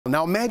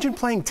Now imagine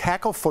playing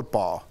tackle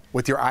football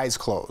with your eyes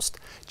closed.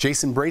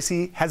 Jasen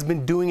Bracy has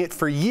been doing it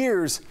for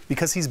years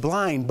because he's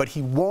blind, but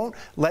he won't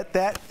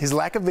let his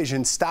lack of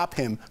vision stop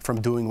him from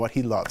doing what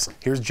he loves.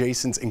 Here's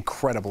Jasen's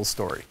incredible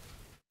story.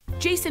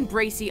 Jasen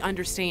Bracy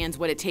understands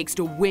what it takes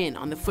to win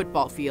on the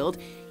football field,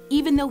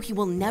 even though he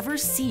will never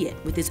see it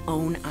with his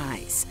own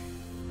eyes.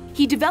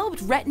 He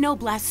developed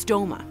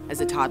retinoblastoma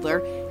as a toddler,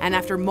 and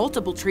after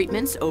multiple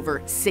treatments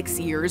over 6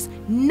 years,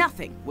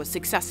 nothing was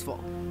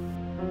successful.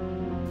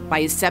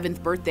 By his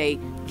 7th birthday,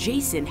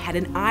 Jasen had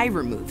an eye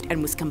removed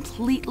and was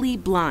completely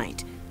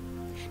blind.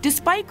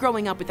 Despite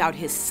growing up without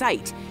his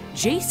sight,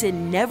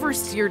 Jasen never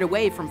steered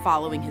away from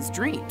following his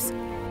dreams.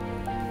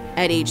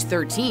 At age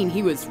 13,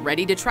 he was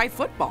ready to try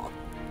football.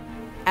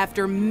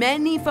 After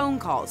many phone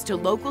calls to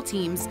local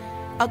teams,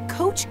 a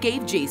coach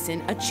gave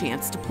Jasen a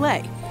chance to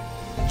play.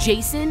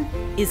 Jasen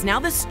is now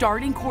the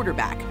starting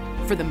quarterback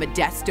for the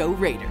Modesto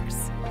Raiders.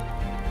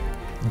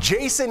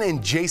 Jasen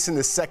and Jasen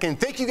II,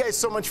 thank you guys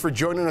so much for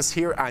joining us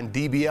here on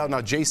DBL.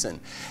 Now, Jasen,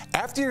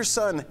 after your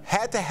son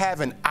had to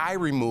have an eye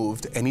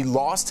removed and he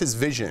lost his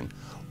vision,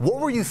 what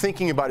were you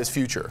thinking about his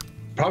future?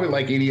 Probably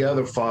like any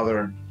other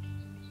father,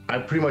 I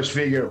pretty much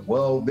figured,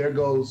 well, there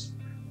goes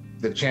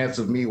the chance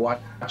of me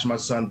watching my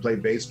son play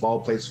baseball,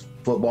 play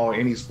football,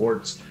 any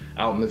sports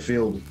out in the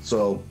field.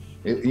 So,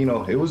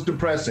 it was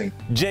depressing.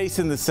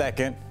 Jasen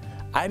II,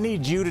 I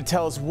need you to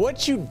tell us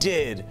what you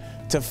did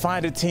to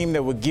find a team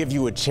that would give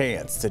you a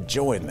chance to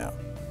join them.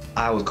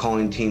 I was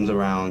calling teams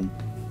around,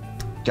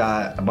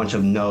 got a bunch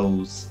of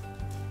no's,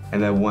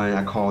 and then when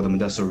I called the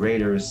Modesto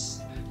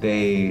Raiders,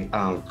 they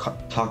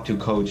talked to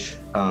Coach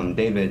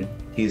David.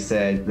 He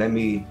said, let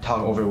me talk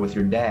over with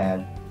your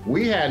dad.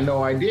 We had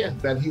no idea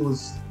that he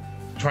was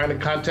trying to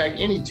contact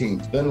any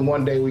team. Then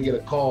one day we get a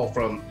call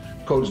from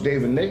Coach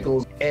David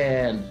Nichols,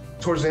 and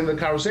towards the end of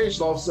the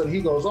conversation, all of a sudden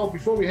he goes, oh,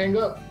 before we hang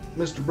up,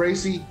 Mr.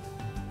 Bracy,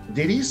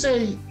 did he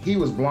say he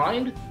was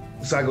blind?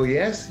 So I go,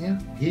 yes, yeah,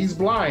 he's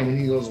blind. And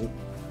he goes,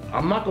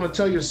 I'm not going to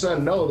tell your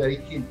son no that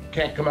he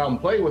can't come out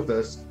and play with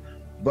us,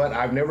 but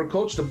I've never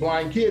coached a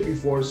blind kid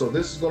before, so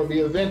this is going to be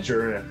a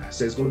venture. And I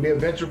said it's going to be a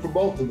venture for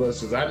both of us,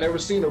 because I've never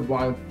seen a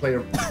blind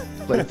player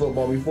play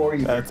football before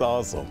either. That's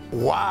awesome.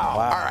 Wow.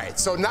 All right,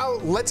 so now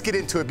let's get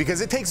into it,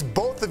 because it takes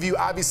both of you,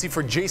 obviously,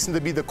 for Jasen to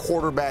be the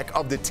quarterback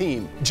of the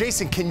team.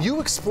 Jasen, can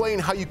you explain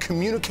how you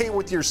communicate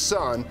with your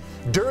son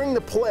during the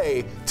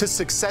play to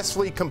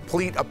successfully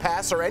complete a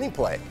pass or any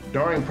play?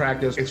 During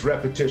practice, it's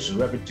repetition,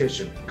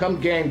 repetition. Come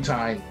game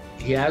time,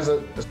 he has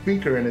a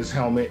speaker in his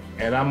helmet,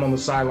 and I'm on the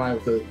sideline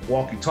with the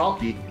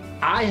walkie-talkie.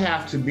 I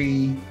have to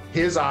be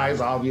his eyes,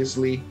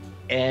 obviously,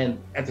 and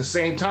at the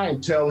same time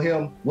tell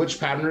him which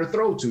pattern to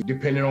throw to.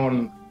 Depending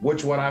on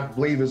which one I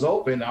believe is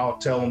open, I'll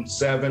tell him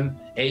 7,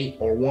 8,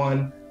 or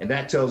 1, and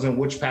that tells him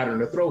which pattern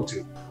to throw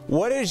to.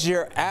 What is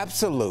your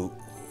absolute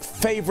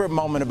favorite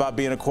moment about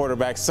being a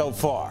quarterback so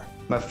far?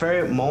 My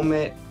favorite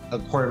moment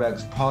of quarterback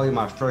is probably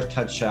my first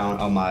touchdown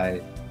of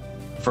my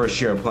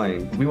first year of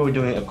playing. We were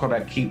doing a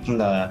quarterback keep from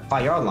the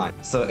 5-yard line,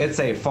 so it's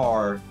a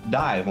far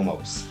dive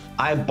almost.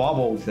 I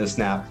bobbled the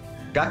snap,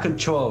 got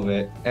control of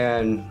it,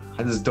 and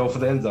I just dove for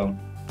the end zone.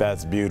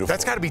 That's beautiful.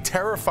 That's got to be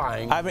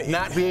terrifying, I mean,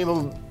 not being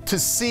able to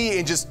see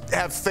and just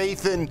have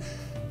faith in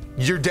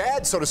your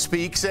dad, so to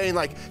speak, saying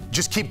like,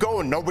 just keep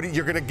going,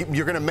 you're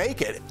gonna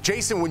make it.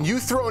 Jasen, when you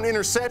throw an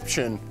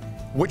interception,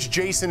 which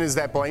Jasen is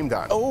that blamed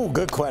on? Oh,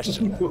 good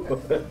question.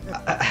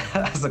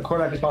 As a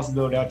quarterback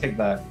responsibility, I'll take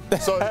that.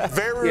 So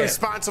very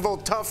responsible,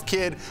 tough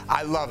kid.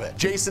 I love it.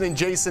 Jasen and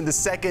Jasen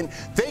II,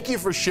 thank you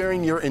for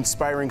sharing your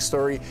inspiring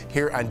story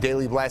here on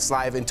Daily Blast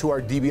Live. And to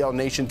our DBL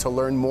Nation, to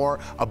learn more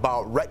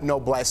about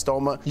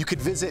retinoblastoma, you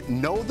could visit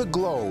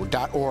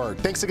knowtheglow.org.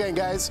 Thanks again,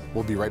 guys.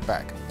 We'll be right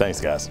back.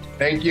 Thanks, guys.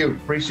 Thank you.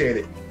 Appreciate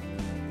it.